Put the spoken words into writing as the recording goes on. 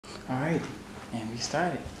Alright, and we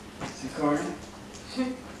started. So Corin,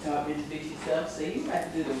 talk introduce yourself. So you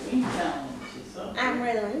have to do the wing challenge or something. I'm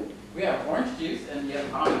ready. We have orange juice and you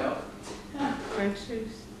have almond milk. Huh? Orange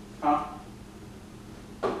juice. Huh?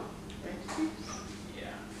 Orange juice.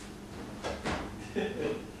 Yeah.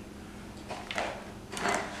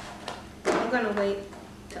 I'm gonna wait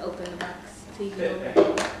to open the box so you can open it.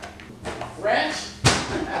 Ranch?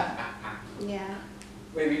 Yeah.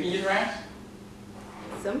 Wait, we can use ranch?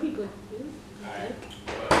 Some people do. Alright.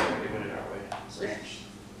 Well, we're doing it our way. Ranch.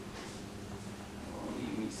 Oh, you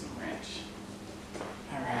need some ranch.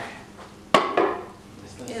 Alright.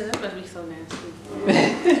 Yeah, that must be so nasty.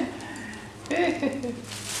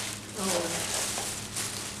 Oh.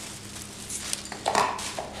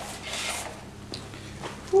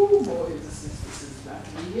 Oh boy, this is about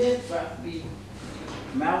to be it. It's about to be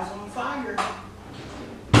mouths on fire.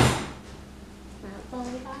 Mouths on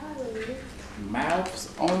fire. Mouths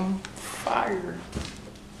on fire.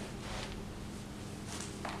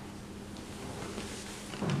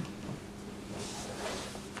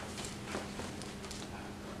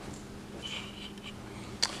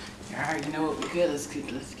 Alright, you know what? We're good. Let's get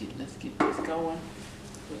this going.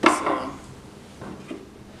 Let's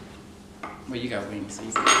well, you got wings, so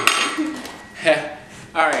you can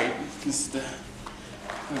alright, this is the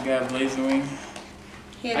I got Blazin wing.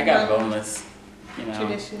 I got boneless. You know,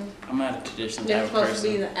 traditional. I'm not a traditional They're type of supposed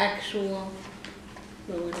person. to be the actual.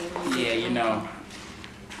 Yeah, you know,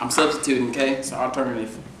 I'm substituting, okay? So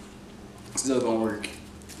alternative. Still gonna work.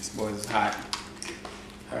 This boy is hot.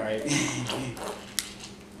 Alright.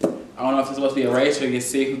 I don't know if it's supposed to be a race or you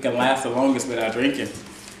see who can last the longest without drinking.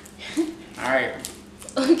 Alright.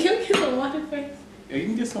 Can we get some water first? You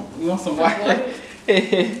can get some, you want some water?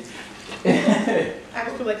 I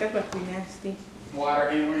feel like that's about to be nasty. Water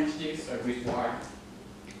and orange juice or which water?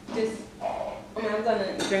 Just, I mean, I'm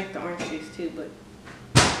gonna drink the orange juice too, but.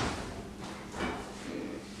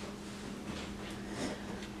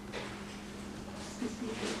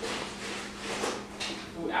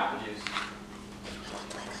 Ooh, apple juice.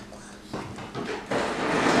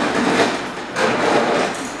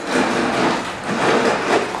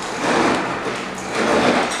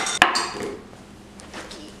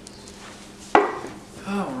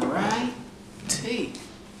 Alright, tea.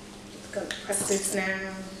 Just gonna press this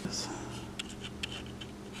now.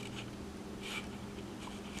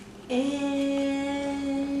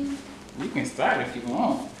 And You can start if you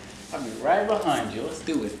want. I'll be right behind you. Let's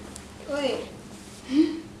do it. wait,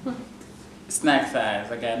 Snack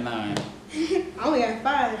size, I got 9. I only got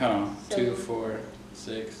 5. Hold on. So- 2, 4,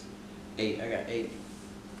 6, 8. I got 8.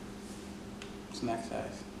 Snack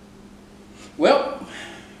size. Well,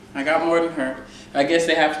 I got more than her. I guess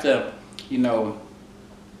they have to, you know,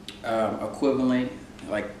 equivalent,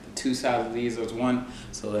 like 2 sides of these was 1.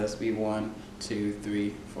 So let's be 1, 2,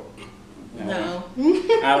 3, 4. No.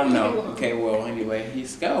 I don't know. Okay, well, anyway,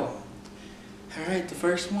 let's go. All right, the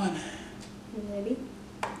first one. You ready?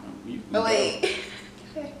 You can Oh, go. wait.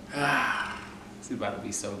 Ah, this is about to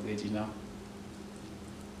be so good, you know.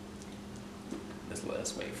 Let's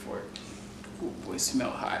wait for it. Ooh, boy,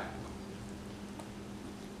 smell hot.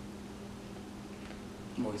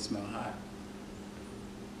 Boy, smell hot.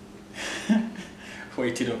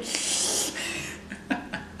 Wait till the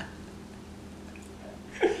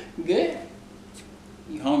good.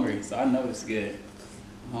 You hungry? So I know it's good.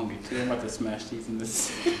 I'm hungry too. I'm about to smash these in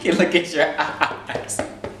this. Look at your eyes.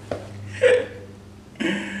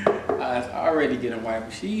 Eyes already getting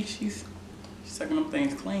white. She's sucking them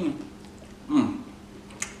things clean.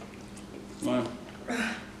 One.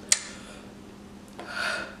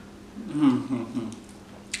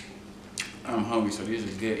 I'm hungry, so these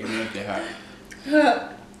are good even if they're hot.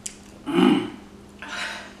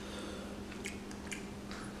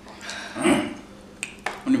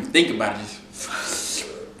 I don't even think about it. Just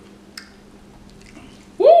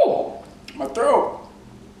woo! My throat.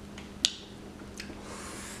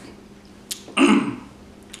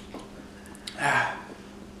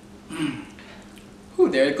 Ooh,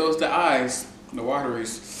 there it goes the eyes. The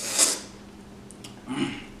wateries.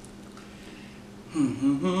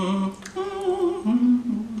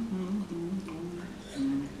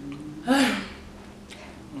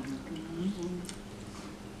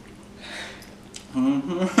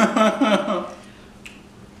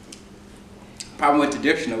 Problem with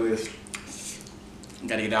traditional is you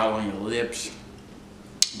gotta get all on your lips.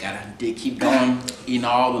 You gotta keep going, eating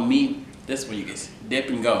all the meat. This one you can dip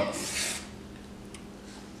and go.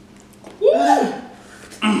 Woo!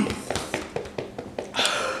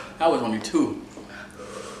 That was only 2.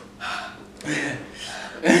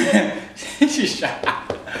 She's shy.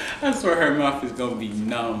 I swear her mouth is gonna be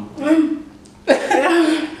numb.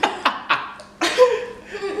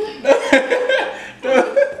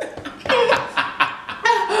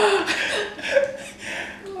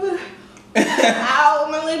 Ow,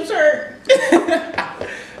 my lips hurt.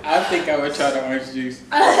 I think I would try the orange juice.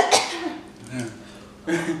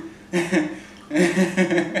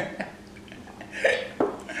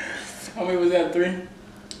 How many was that? 3?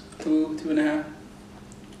 2, 2.5?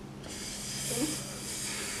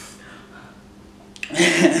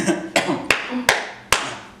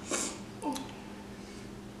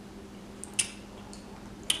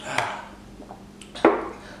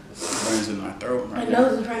 Burns in my throat. My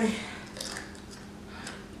nose is running.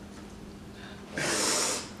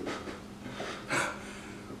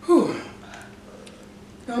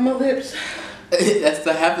 On my lips. That's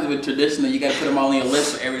what happens with traditional. You gotta put them all in your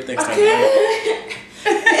lips so everything starts It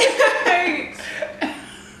hurts.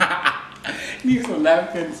 Need some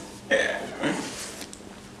napkins.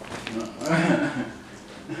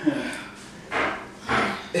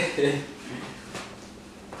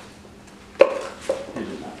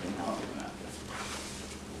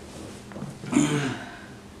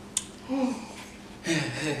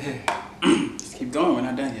 Just keep going, we're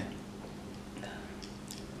not done yet.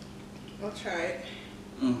 I'll try it.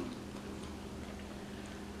 Mm.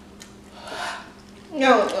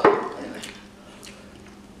 No. Anyway.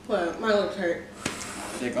 Well, my lips hurt.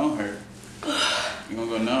 They're gonna hurt. You're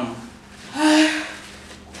gonna go numb. I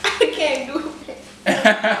can't do it.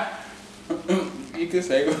 You could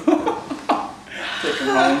say take them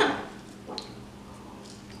home.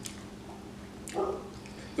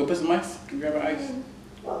 Go put some ice. Can you grab an ice?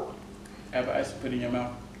 Have an ice to put in your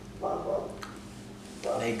mouth.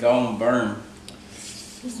 They gon' burn.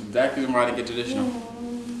 That's exactly why to get traditional.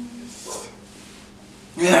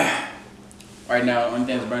 Yeah. Right now, the only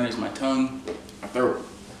thing that's burning is my tongue, my throat.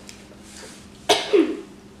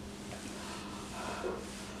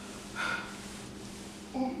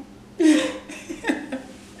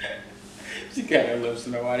 She got her lips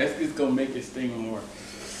in her water. That's just gonna make it sting more.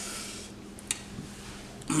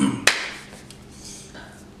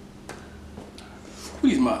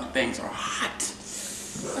 These mother things are hot.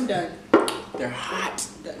 I'm done. They're hot.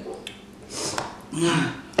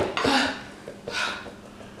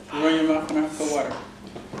 I'm Run your mouth and have cold water.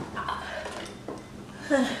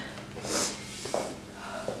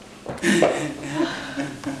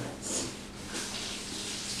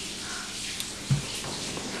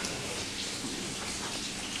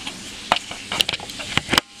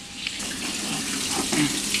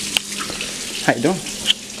 How you doing?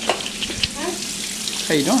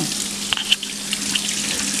 How you doing?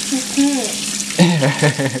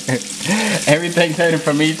 Everything's hurting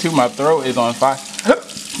for me too. My throat is on fire.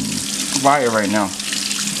 Fire right now.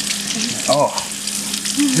 Oh.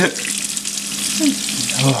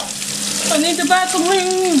 I need to buy some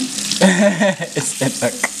wings. It's in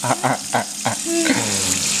the car.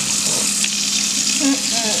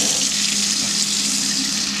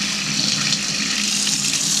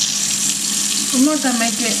 I'm not gonna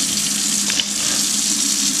make it.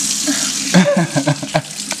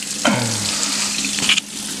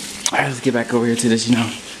 Alright, let's get back over here to this, you know.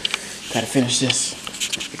 Gotta finish this.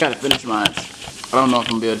 I gotta finish mine. I don't know if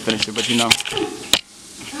I'm gonna be able to finish it, but you know,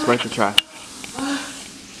 it's worth a try.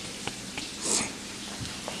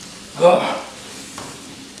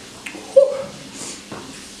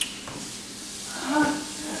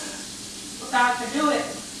 About to do it.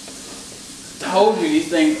 Told you these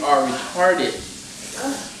things are retarded.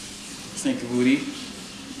 Sneaky booty.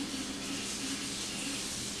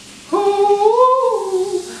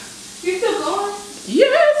 Ooh. You still going?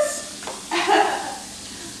 Yes.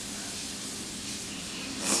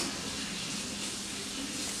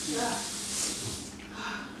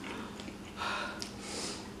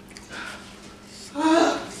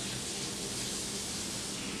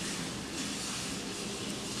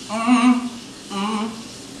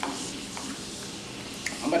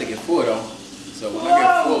 I'm about to get full though, so when I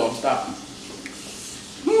get full, I'm stopping.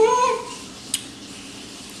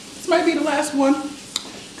 This might be the last one.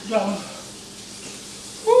 It's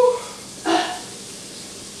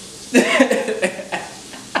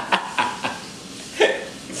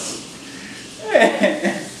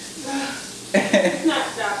not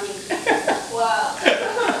stopping. Wow.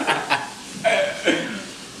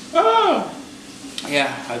 Oh. Yeah,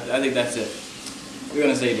 I think that's it. We're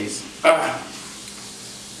gonna say these.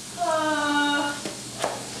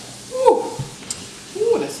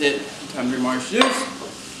 Ooh, that's it. Time to remarch this.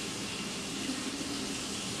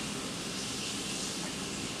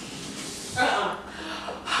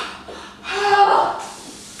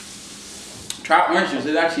 Try orange juice.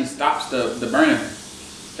 It actually stops the burning.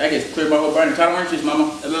 That gets clear my whole burning. Try the orange juice,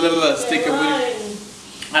 mama. A little stick of it.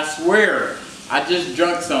 I swear, I just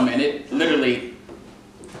drunk some and it literally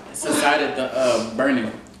subsided the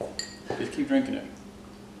burning. Just keep drinking it.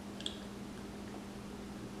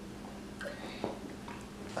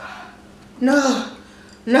 No.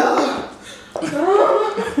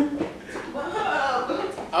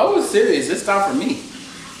 I was serious. This stopped for me.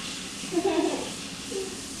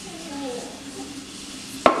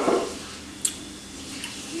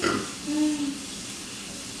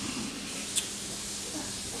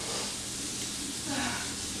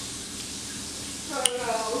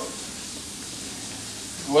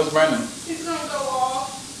 What's burning? It's gonna go off.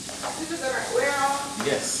 This is gonna wear off.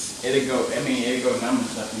 Yes, it'll go. I mean, it'll go numb and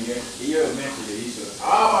stuff in here. You'll eventually get used to it.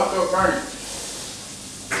 Oh, my throat burning.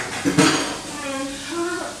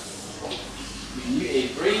 You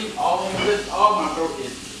ate breathe all of this. Oh, my throat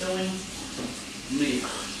is killing me.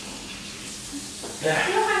 You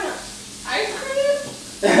don't have ice cream?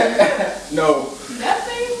 No.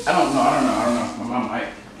 Nothing? I don't know.